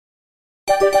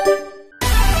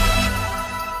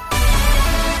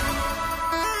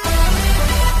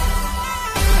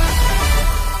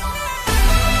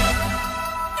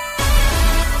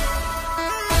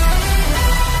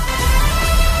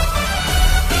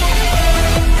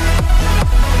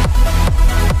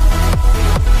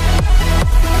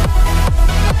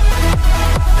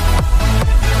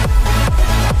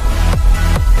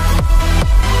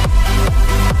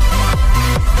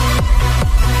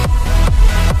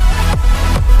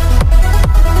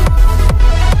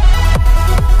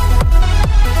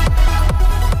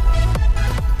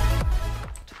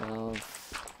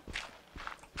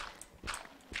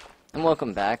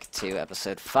Welcome back to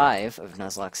episode 5 of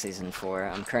Nuzlocke Season 4.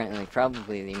 I'm currently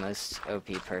probably the most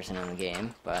OP person in the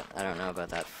game, but I don't know about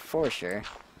that for sure.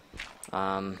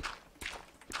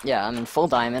 Yeah, I'm in full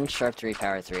diamond, sharp 3,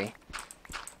 power 3,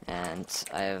 and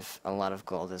I have a lot of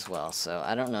gold as well, so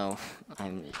I don't know.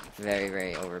 I'm very,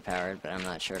 very overpowered, but I'm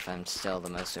not sure if I'm still the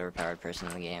most overpowered person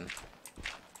in the game.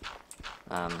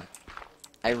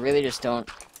 I really just don't...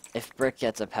 If Brick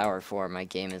gets a power 4, my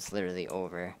game is literally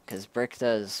over, because Brick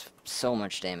does so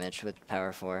much damage with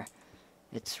power 4.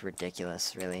 It's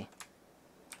ridiculous, really.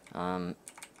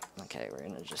 Okay, we're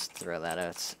gonna just throw that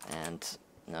out, and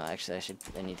no, actually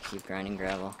I need to keep grinding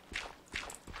gravel.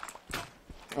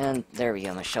 And there we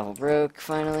go, my shovel broke,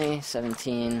 finally,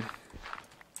 17.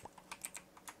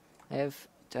 Do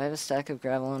I have a stack of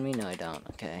gravel on me? No, I don't.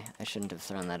 Okay, I shouldn't have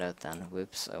thrown that out then.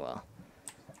 Whoops, oh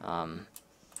well.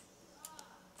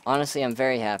 Honestly, I'm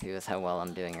very happy with how well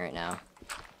I'm doing right now.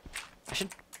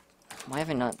 Why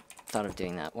have I not thought of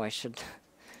doing that? I should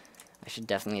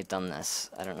definitely have done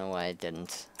this. I don't know why I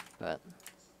didn't, but...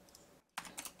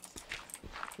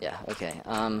 Yeah, okay,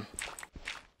 I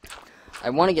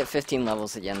want to get 15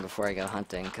 levels again before I go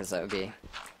hunting, because that would be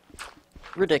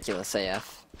ridiculous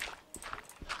AF.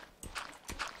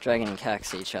 Dragon and Kak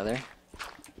see each other.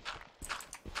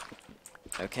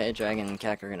 Okay, Dragon and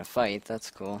Kak are gonna fight,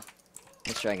 that's cool.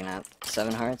 What's Dragon at?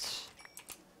 7 hearts?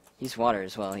 He's water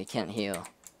as well, he can't heal.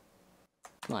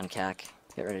 Come on, Kak.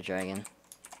 Get rid of Dragon.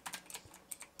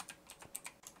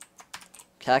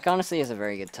 Kak honestly is a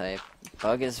very good type.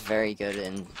 Bug is very good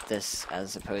in this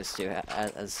as opposed to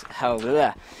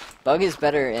Bug is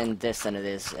better in this than it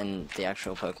is in the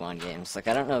actual Pokemon games. Like,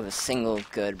 I don't know of a single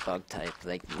good bug type,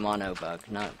 like mono bug,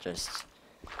 not just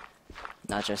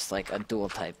like a dual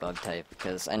type bug type,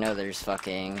 because I know there's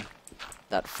fucking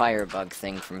that fire bug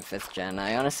thing from 5th gen.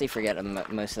 I honestly forget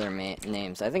most of their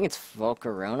names. I think it's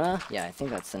Volcarona? Yeah, I think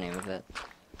that's the name of it.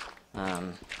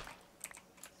 Oh,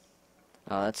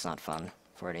 that's not fun.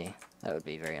 40. That would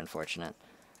be very unfortunate.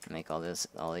 Make all these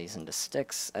into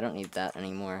sticks. I don't need that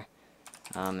anymore.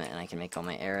 And I can make all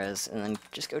my arrows, and then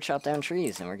just go chop down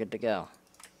trees, and we're good to go.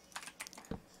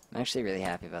 I'm actually really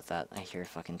happy about that. I hear a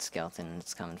fucking skeleton, and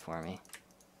it's coming for me.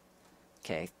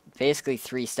 Okay, basically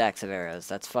 3 stacks of arrows.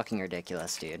 That's fucking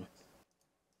ridiculous, dude.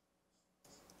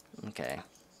 Okay.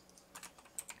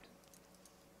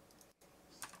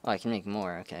 Oh, I can make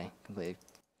more. Okay, completely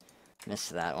missed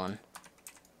that one.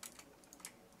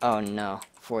 Oh no,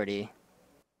 40.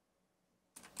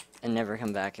 And never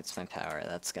come back, it's my power.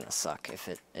 That's gonna suck if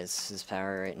it is his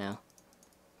power right now.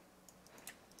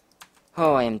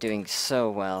 Oh, I am doing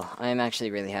so well. I am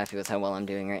actually really happy with how well I'm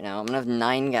doing right now. I'm gonna have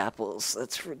 9 gapples.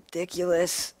 That's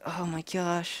ridiculous. Oh my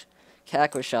gosh.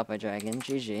 Kak was shot by Dragon.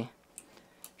 GG.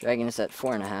 Dragon is at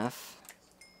 4.5.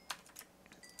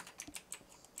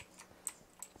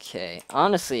 Okay.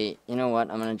 Honestly, you know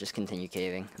what? I'm gonna just continue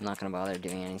caving. I'm not gonna bother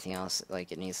doing anything else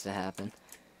like it needs to happen.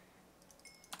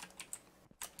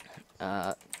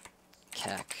 Kak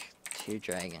to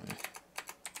Dragon.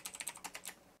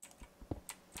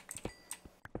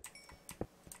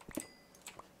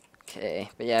 Okay,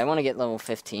 but yeah, I want to get level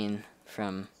 15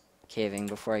 from caving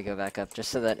before I go back up,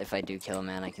 just so that if I do kill a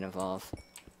man, I can evolve.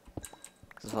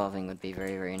 Because evolving would be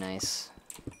very, very nice.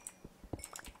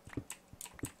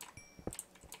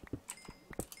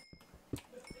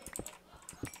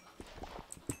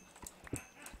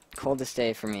 Coldest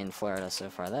day for me in Florida so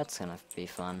far. That's gonna be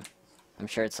fun. I'm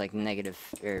sure it's like negative,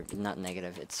 or not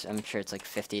negative, I'm sure it's like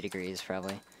 50 degrees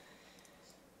probably.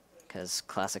 Because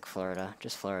classic Florida,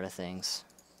 just Florida things.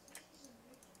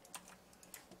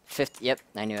 50, yep,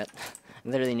 I knew it. I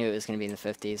literally knew it was going to be in the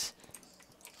 50s.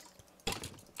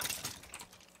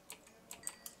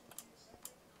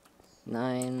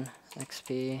 $9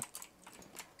 XP.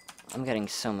 I'm getting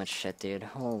so much shit, dude.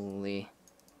 Holy.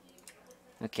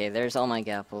 Okay, there's all my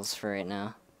gapples for right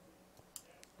now.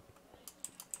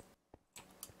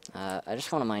 I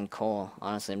just want to mine coal,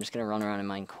 honestly. I'm just going to run around and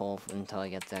mine coal until I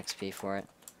get the XP for it.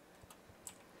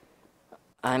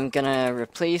 I'm gonna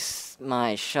replace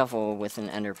my shovel with an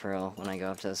ender pearl when I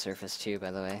go up to the surface too, by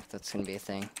the way. That's gonna be a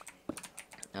thing.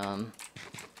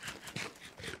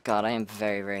 God, I am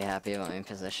very, very happy about my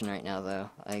position right now,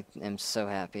 though. I am so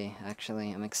happy,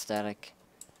 actually. I'm ecstatic.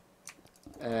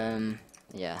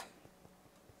 Yeah.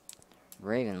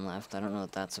 Raven left. I don't know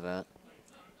what that's about.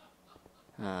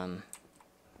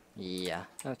 Yeah.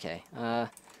 Okay.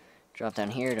 Drop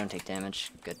down here. Don't take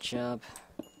damage. Good job.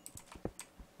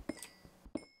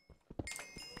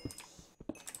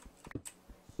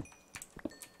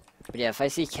 But yeah, if I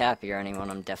see Cappy or anyone,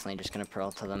 I'm definitely just gonna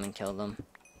pearl to them and kill them.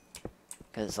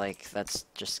 Because, like, that's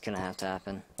just gonna have to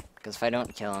happen. Because if I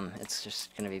don't kill him, it's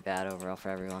just gonna be bad overall for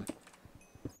everyone.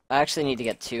 I actually need to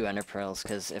get 2 ender pearls,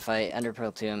 because if I ender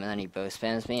pearl to him and then he bow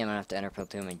spams me, I'm gonna have to ender pearl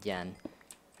to him again.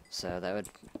 So that would...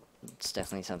 It's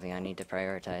definitely something I need to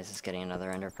prioritize, is getting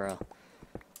another ender pearl.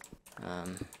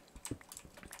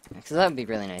 Because that would be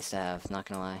really nice to have, not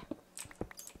gonna lie.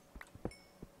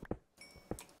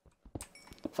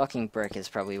 Fucking Brick is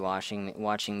probably watching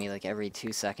me like every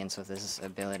 2 seconds with his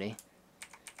ability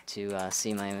to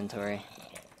see my inventory.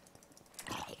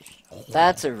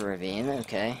 That's a ravine,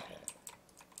 okay.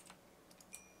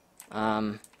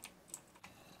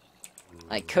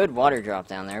 I could water drop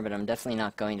down there, but I'm definitely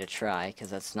not going to try, because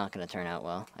that's not going to turn out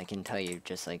well. I can tell you,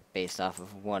 just like based off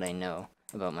of what I know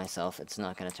about myself, it's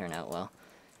not going to turn out well.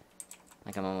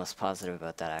 Like, I'm almost positive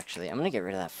about that, actually. I'm going to get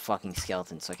rid of that fucking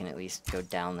skeleton so I can at least go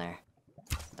down there.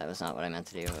 That was not what I meant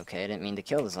to do. Okay, I didn't mean to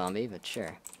kill the zombie, but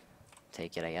sure.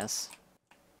 Take it, I guess.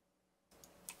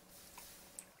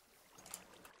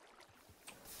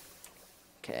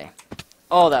 Okay.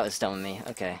 Oh, that was dumb of me.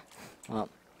 Okay. Well,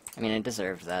 I mean, I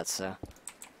deserved that, so...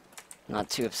 Not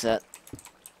too upset.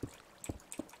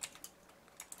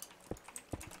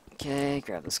 Okay,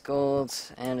 grab this gold,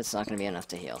 and it's not going to be enough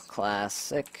to heal.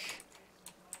 Classic.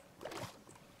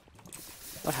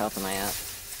 What health am I at?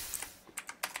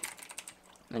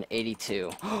 I'm at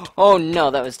 82. Oh no,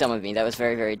 that was dumb of me. That was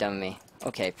very, very dumb of me.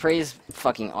 Okay, praise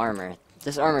fucking armor.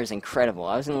 This armor is incredible.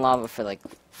 I was in lava for like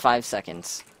 5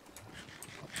 seconds.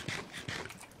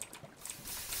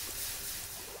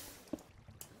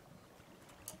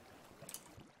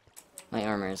 My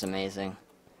armor is amazing.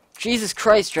 Jesus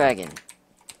Christ, dragon!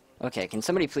 Okay, can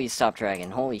somebody please stop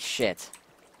dragon? Holy shit.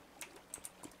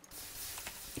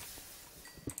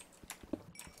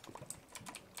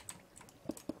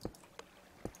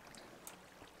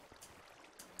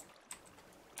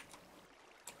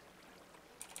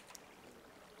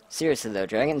 Seriously though,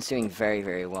 dragon's doing very,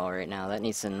 very well right now. That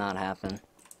needs to not happen.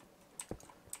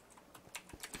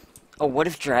 Oh, what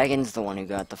if dragon's the one who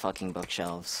got the fucking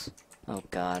bookshelves? Oh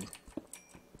god.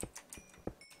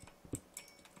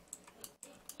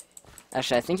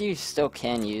 Actually, I think you still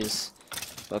can use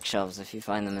bookshelves if you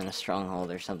find them in a stronghold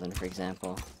or something, for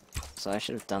example. So I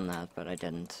should have done that, but I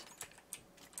didn't.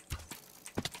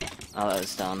 Oh, that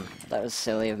was dumb. That was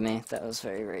silly of me. That was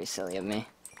very, very silly of me.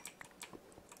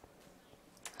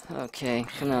 Okay,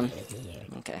 come on.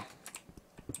 Okay.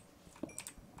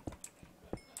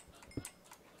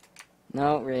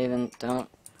 No, Raven, don't.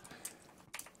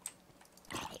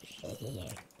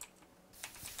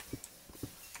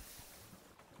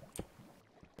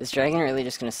 Is dragon really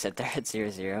just gonna sit there at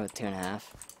 0-0 with 2.5?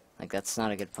 Like, that's not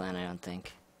a good plan, I don't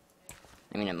think.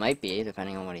 I mean, it might be,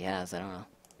 depending on what he has, I don't know.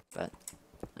 But,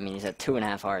 I mean, he's at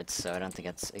 2.5 hearts, so I don't think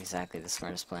that's exactly the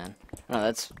smartest plan. No,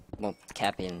 that's, well,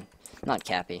 Cappy and, not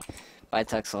Cappy.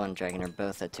 Bituxel and Dragon are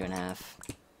both at 2.5.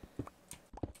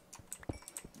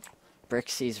 Brick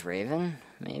sees Raven,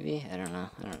 maybe? I don't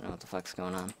know. I don't know what the fuck's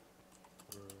going on.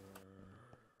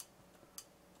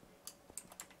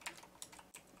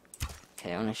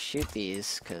 Okay, I want to shoot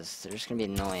these, because they're just going to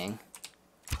be annoying.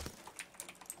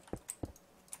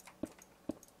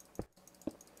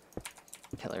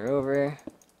 Pillar over.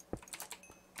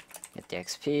 Get the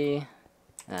XP.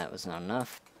 That was not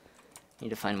enough. Need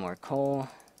to find more coal.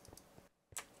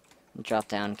 Drop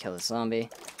down, kill the zombie.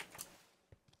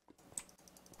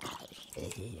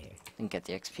 And get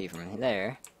the XP from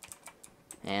there.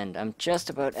 And I'm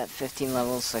just about at 15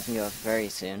 levels, so I can go up very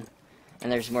soon.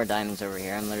 And there's more diamonds over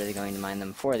here. I'm literally going to mine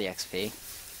them for the XP.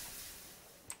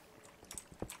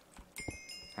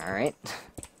 Alright.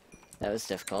 That was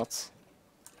difficult.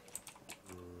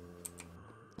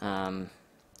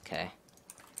 Okay.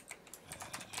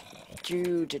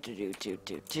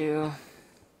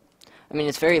 I mean,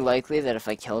 it's very likely that if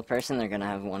I kill a person, they're gonna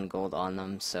have 1 gold on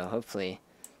them, so hopefully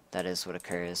that is what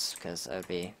occurs, because I would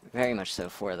be very much so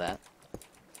for that.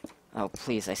 Oh,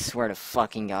 please, I swear to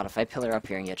fucking God, if I pillar up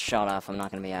here and get shot off, I'm not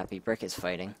gonna be happy. Brick is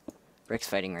fighting. Brick's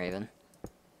fighting Raven.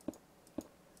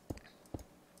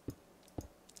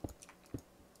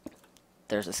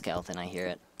 there's a skeleton, I hear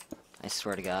it. I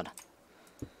swear to God.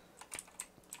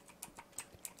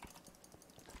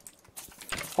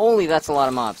 Holy, that's a lot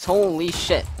of mobs. Holy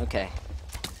shit. Okay.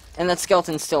 And that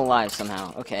skeleton's still alive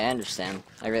somehow. Okay, I understand.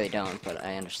 I really don't, but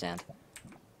I understand.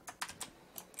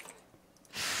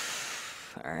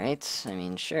 Alright, I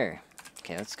mean, sure.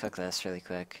 Okay, let's cook this really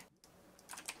quick.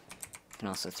 You can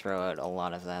also throw out a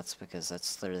lot of that because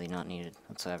that's literally not needed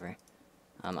whatsoever.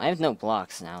 I have no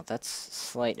blocks now. That's a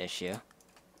slight issue.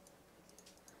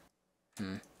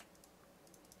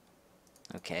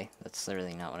 Okay, that's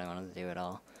literally not what I wanted to do at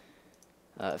all.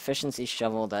 Efficiency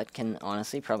shovel, that can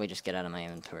honestly probably just get out of my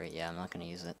inventory. Yeah, I'm not going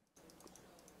to use it.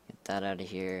 Get that out of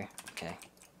here. Okay.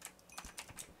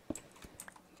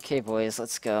 Okay, boys,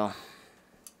 let's go.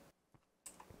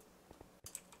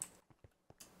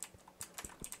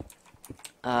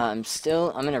 I'm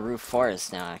in a roof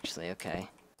forest now, actually. Okay.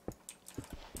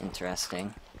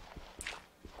 Interesting.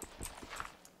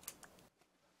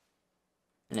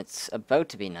 And it's about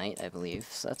to be night, I believe,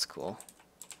 so that's cool.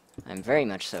 I'm very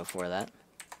much so for that.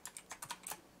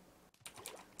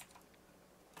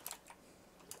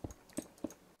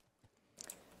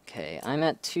 Okay, I'm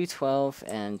at 212,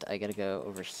 and I gotta go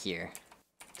over here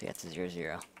to get to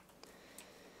 00.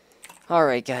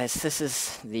 Alright, guys, this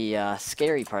is the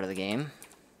scary part of the game.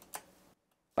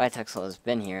 Bitexel has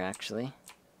been here, actually.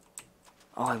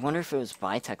 Oh, I wonder if it was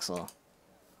Bitexel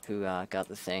who got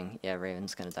the thing. Yeah,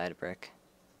 Raven's gonna die to brick.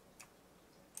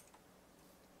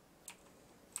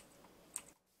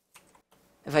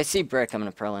 If I see Brick, I'm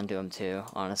gonna pearl into him too,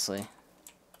 honestly.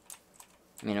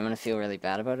 I mean, I'm gonna feel really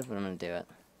bad about it, but I'm gonna do it.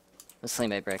 Let's slain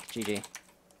by Brick. GG.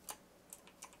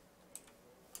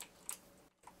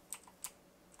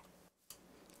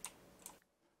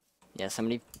 Yeah,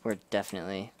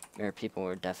 people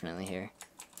were definitely here.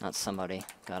 Not somebody.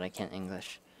 God, I can't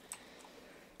English.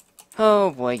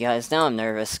 Oh boy, guys, now I'm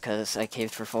nervous because I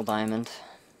caved for full diamond.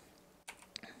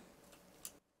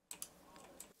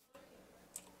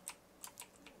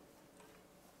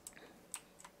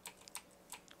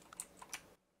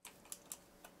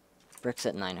 Brick's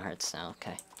at 9 hearts now,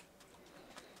 okay.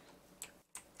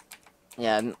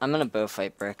 Yeah, I'm gonna bow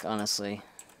fight Brick, honestly.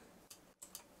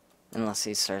 Unless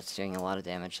he starts doing a lot of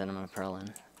damage, then I'm gonna pearl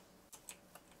in.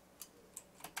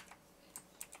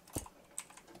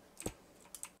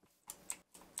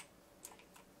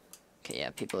 Okay,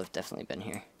 yeah, people have definitely been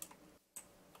here.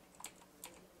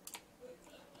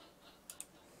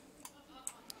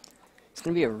 It's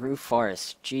gonna be a roof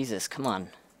forest. Jesus, come on.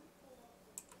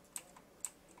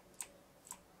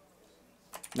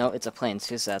 No, it's a plains.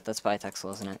 Who's that? That's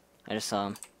Bitexel, isn't it? I just saw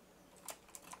him.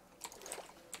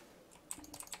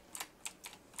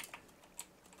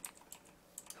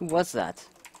 Who was that?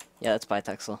 Yeah, that's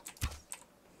Bitexel.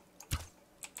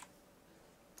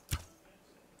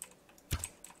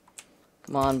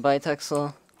 Come on,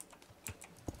 Bitexel.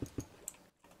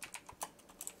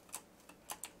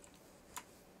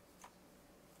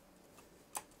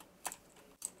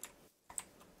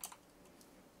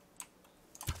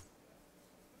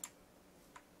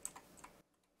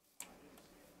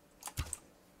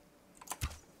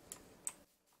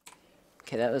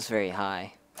 Okay, that was very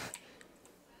high.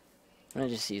 I'm gonna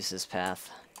just use this path.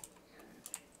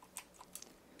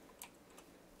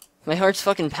 My heart's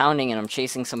fucking pounding and I'm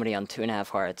chasing somebody on 2.5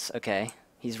 hearts. Okay.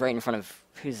 He's right in front of...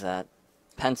 Who's that?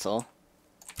 Pencil.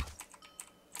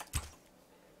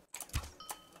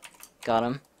 Got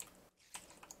him.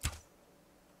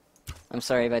 I'm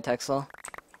sorry, Bitexel.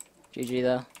 GG,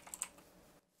 though.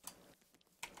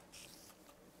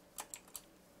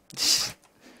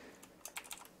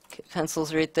 Okay,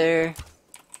 Pencil's right there.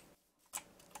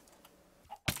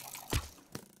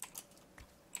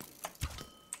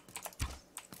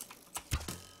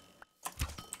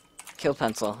 Kill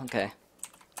Pencil, okay.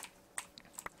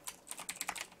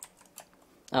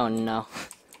 Oh no.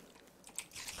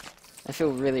 I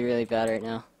feel really, really bad right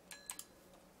now.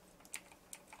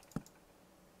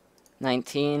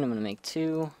 19, I'm gonna make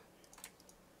 2.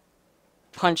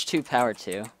 Punch 2, power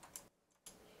 2.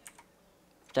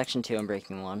 Protection 2, I'm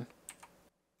breaking 1.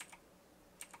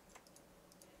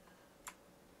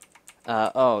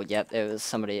 Oh, yep, it was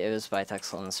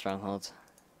Bitexel in the stronghold.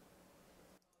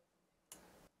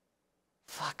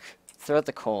 Fuck. Throw out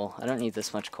the coal. I don't need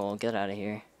this much coal. Get out of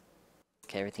here.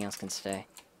 Okay, everything else can stay.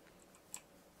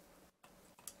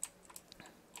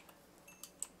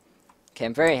 Okay,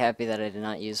 I'm very happy that I did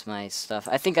not use my stuff.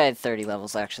 I think I had 30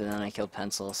 levels actually, then I killed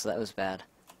Pencil, so that was bad.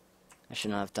 I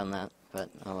should not have done that, but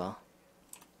oh well.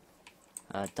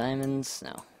 Diamonds?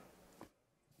 No.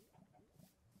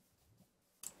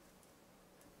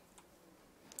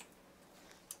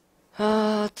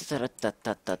 Alright,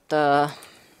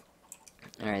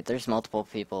 there's multiple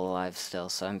people alive still,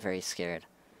 so I'm very scared.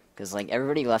 Because, like,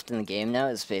 everybody left in the game now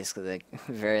is basically, like,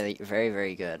 very, very,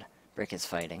 very good. Brick is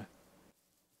fighting.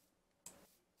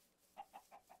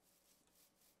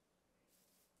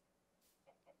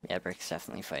 Yeah, Brick's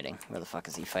definitely fighting. Where the fuck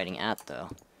is he fighting at, though?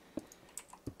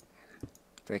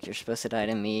 Brick, you're supposed to die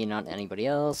to me, not anybody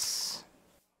else.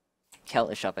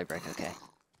 Kelt is shot by Brick, okay.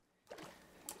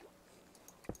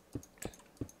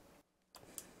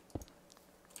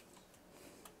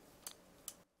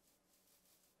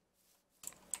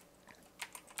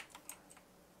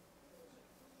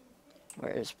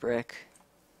 Where's Brick?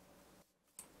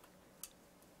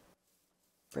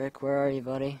 Brick, where are you,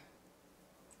 buddy?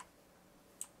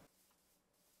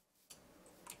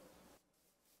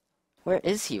 Where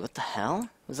is he? What the hell?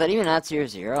 Was that even at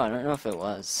 0-0? I don't know if it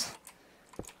was.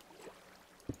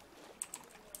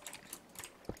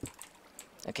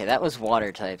 Okay, that was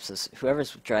water types. So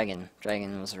whoever's dragon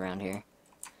was around here.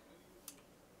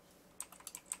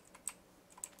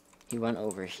 He went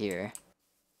over here.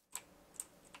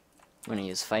 When he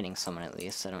was fighting someone, at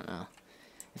least. I don't know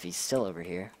if he's still over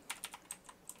here.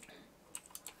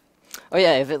 Oh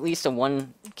yeah, I have at least a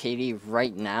 1 KD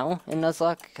right now in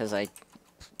Nuzlocke, because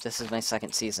this is my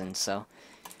second season, so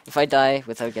if I die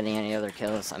without getting any other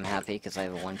kills, I'm happy, because I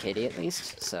have a 1 KD at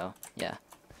least, so yeah.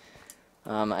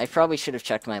 I probably should have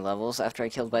checked my levels after I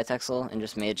killed Bitexel and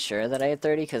just made sure that I had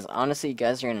 30, because honestly, you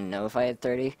guys are going to know if I had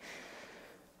 30.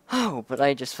 Oh, but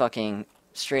I just fucking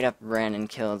straight up ran and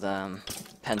killed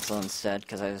Pencil instead,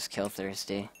 because I was kill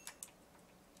thirsty.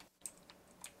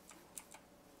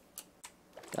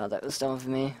 God, that was dumb of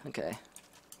me. Okay.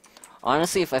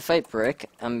 Honestly, if I fight Brick,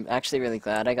 I'm actually really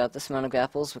glad I got this amount of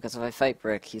apples, because if I fight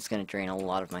Brick, he's going to drain a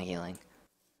lot of my healing.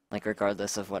 Like,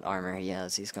 regardless of what armor he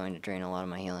has, he's going to drain a lot of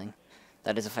my healing.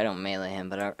 That is if I don't melee him,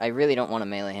 but I really don't want to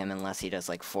melee him unless he does,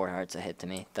 like, 4 hearts a hit to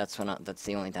me. That's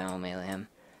the only time I'll melee him.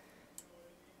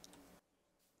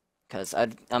 Because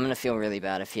I'm going to feel really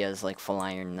bad if he has, like, full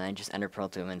iron, and I just ender pearl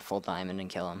to him and full diamond and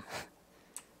kill him.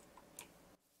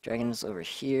 Dragon's over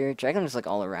here. Dragon's, like,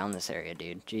 all around this area,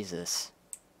 dude. Jesus.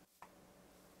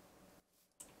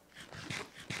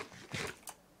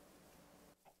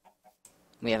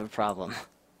 We have a problem.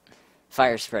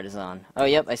 Fire spread is on. Oh,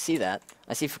 yep, I see that.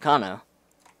 I see Fukano.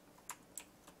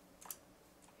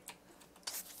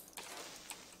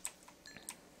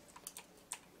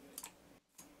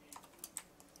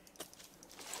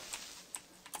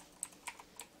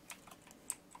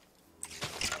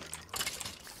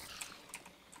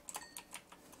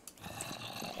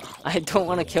 I don't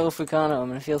want to kill Fukano. I'm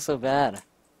going to feel so bad.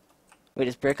 Wait,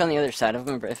 is Brick on the other side of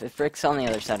him? If Brick's on the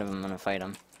other side of him, I'm going to fight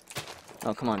him.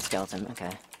 Oh, come on, skeleton. Okay.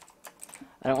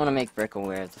 I don't want to make Brick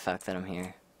aware of the fact that I'm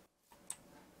here.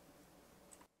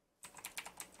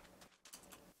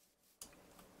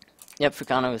 Yep,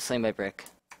 Fukano was slain by Brick.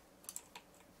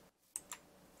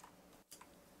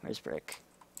 Where's Brick?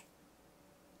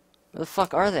 Where the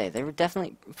fuck are they? They were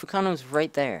definitely... Fukano's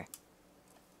right there.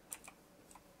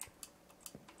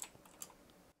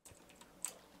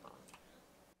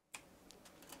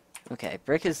 Okay,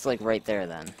 Brick is, like, right there,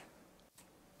 then.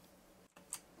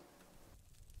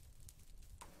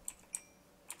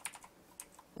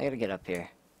 I gotta get up here.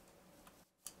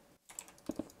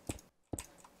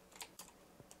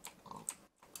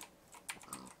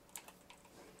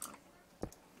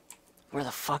 Where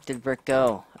the fuck did Brick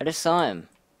go? I just saw him.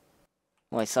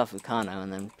 Well, I saw Fukano,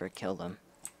 and then Brick killed him.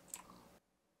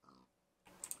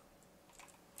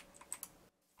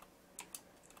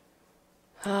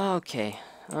 Okay.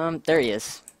 There he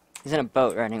is. He's in a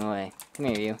boat running away. Come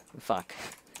here, you. Fuck.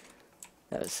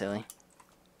 That was silly.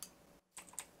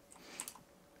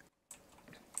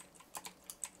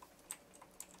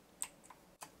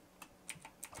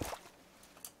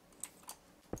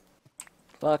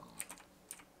 Fuck.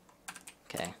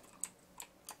 Okay.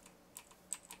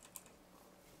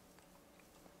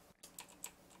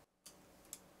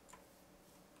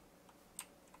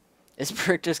 Is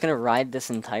Brick just gonna ride this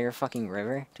entire fucking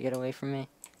river to get away from me?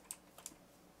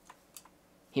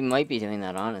 He might be doing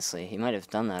that, honestly. He might have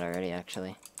done that already,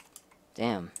 actually.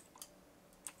 Damn.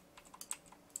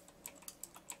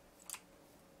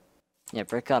 Yeah,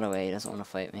 Brick got away. He doesn't want to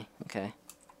fight me. Okay.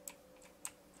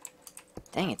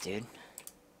 Dang it, dude.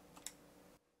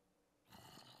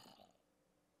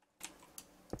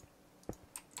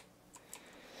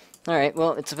 Alright,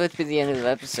 well, it's about to be the end of the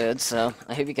episode, so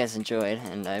I hope you guys enjoyed,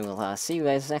 and I will see you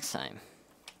guys next time.